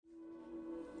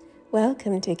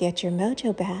Welcome to Get Your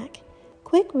Mojo Back.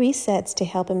 Quick resets to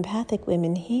help empathic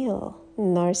women heal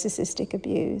narcissistic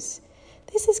abuse.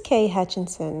 This is Kay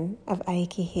Hutchinson of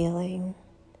Aiki Healing.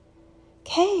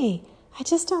 Kay, I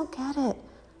just don't get it.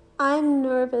 I'm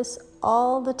nervous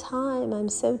all the time. I'm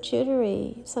so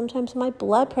jittery. Sometimes my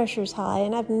blood pressure's high,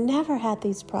 and I've never had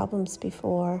these problems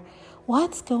before.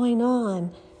 What's going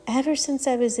on? Ever since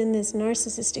I was in this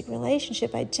narcissistic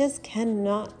relationship, I just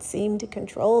cannot seem to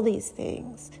control these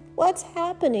things. What's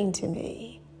happening to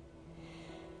me?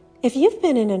 If you've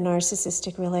been in a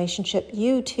narcissistic relationship,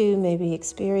 you too may be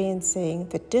experiencing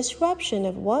the disruption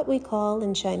of what we call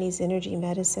in Chinese energy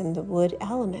medicine the wood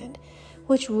element,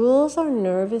 which rules our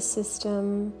nervous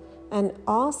system and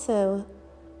also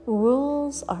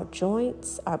rules our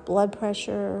joints, our blood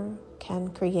pressure, can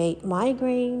create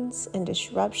migraines and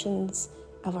disruptions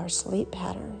of our sleep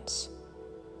patterns.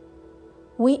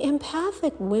 We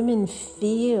empathic women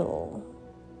feel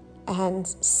and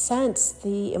sense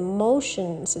the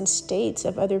emotions and states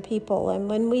of other people. And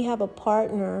when we have a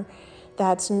partner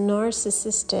that's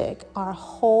narcissistic, our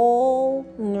whole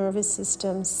nervous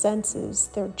system senses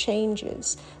their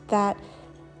changes, that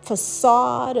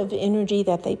facade of energy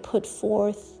that they put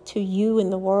forth to you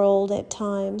in the world at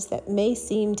times that may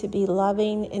seem to be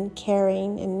loving and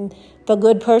caring and the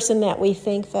good person that we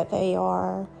think that they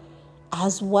are,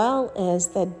 as well as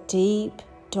the deep,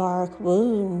 dark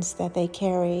wounds that they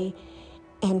carry,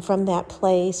 and from that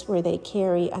place where they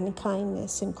carry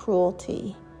unkindness and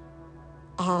cruelty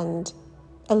and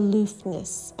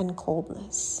aloofness and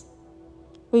coldness.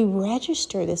 We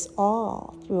register this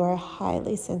all through our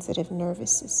highly sensitive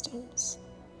nervous systems.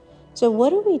 So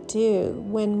what do we do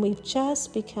when we've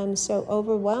just become so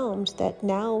overwhelmed that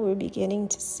now we're beginning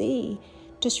to see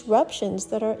disruptions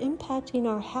that are impacting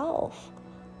our health,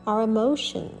 our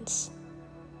emotions,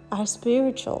 our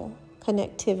spiritual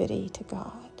connectivity to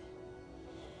God?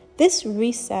 This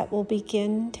reset will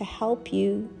begin to help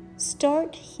you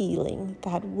start healing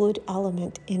that wood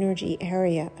element energy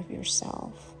area of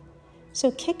yourself.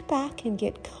 So kick back and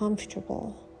get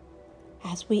comfortable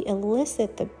as we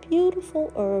elicit the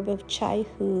beautiful herb of Chai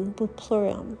Hu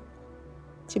Bupleurum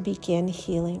to begin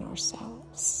healing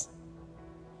ourselves.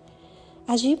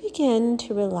 As you begin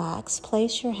to relax,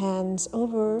 place your hands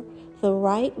over the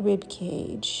right rib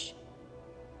cage.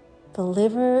 The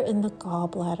liver and the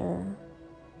gallbladder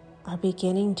are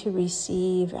beginning to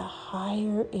receive a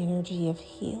higher energy of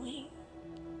healing.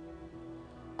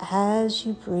 As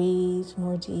you breathe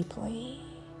more deeply,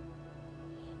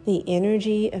 the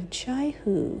energy of Chai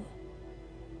Hu,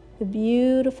 the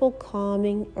beautiful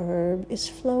calming herb, is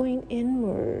flowing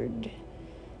inward,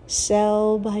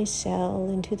 cell by cell,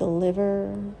 into the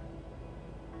liver,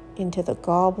 into the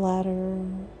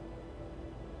gallbladder,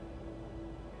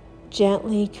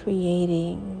 gently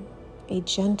creating a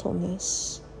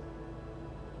gentleness.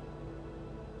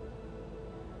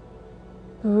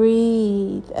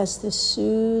 Breathe as the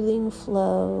soothing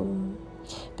flow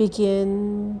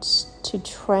begins to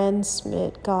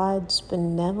transmit God's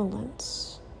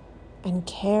benevolence and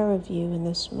care of you in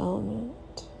this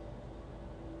moment.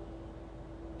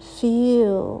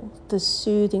 Feel the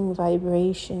soothing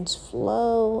vibrations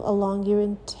flow along your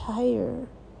entire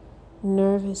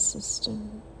nervous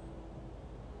system.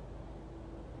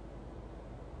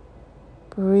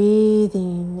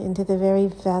 Breathing into the very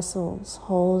vessels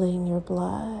holding your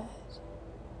blood.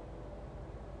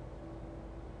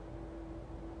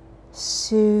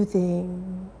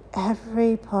 Soothing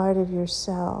every part of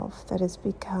yourself that has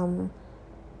become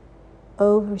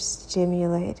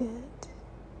overstimulated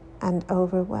and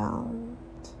overwhelmed.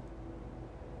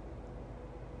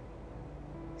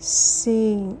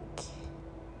 Sink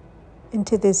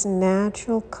into this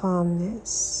natural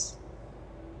calmness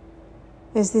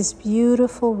as this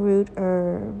beautiful root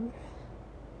herb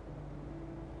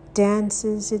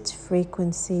dances its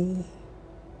frequency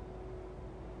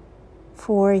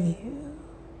for you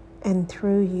and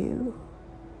through you,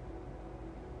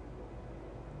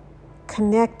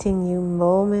 connecting you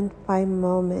moment by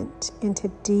moment into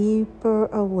deeper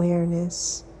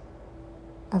awareness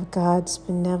of God's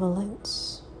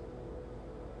benevolence.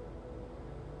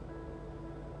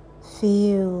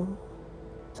 Feel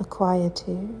the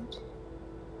quietude.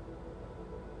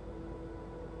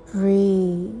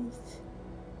 Breathe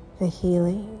the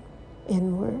healing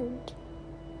inward.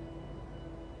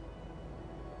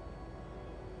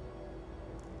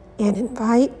 And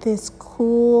invite this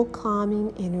cool,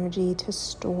 calming energy to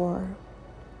store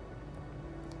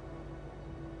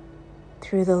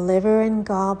through the liver and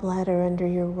gallbladder under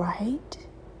your right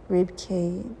rib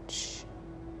cage.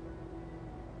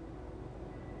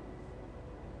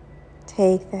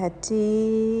 Take that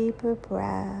deeper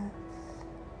breath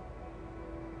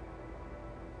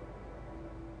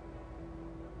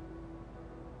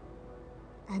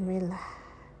and relax.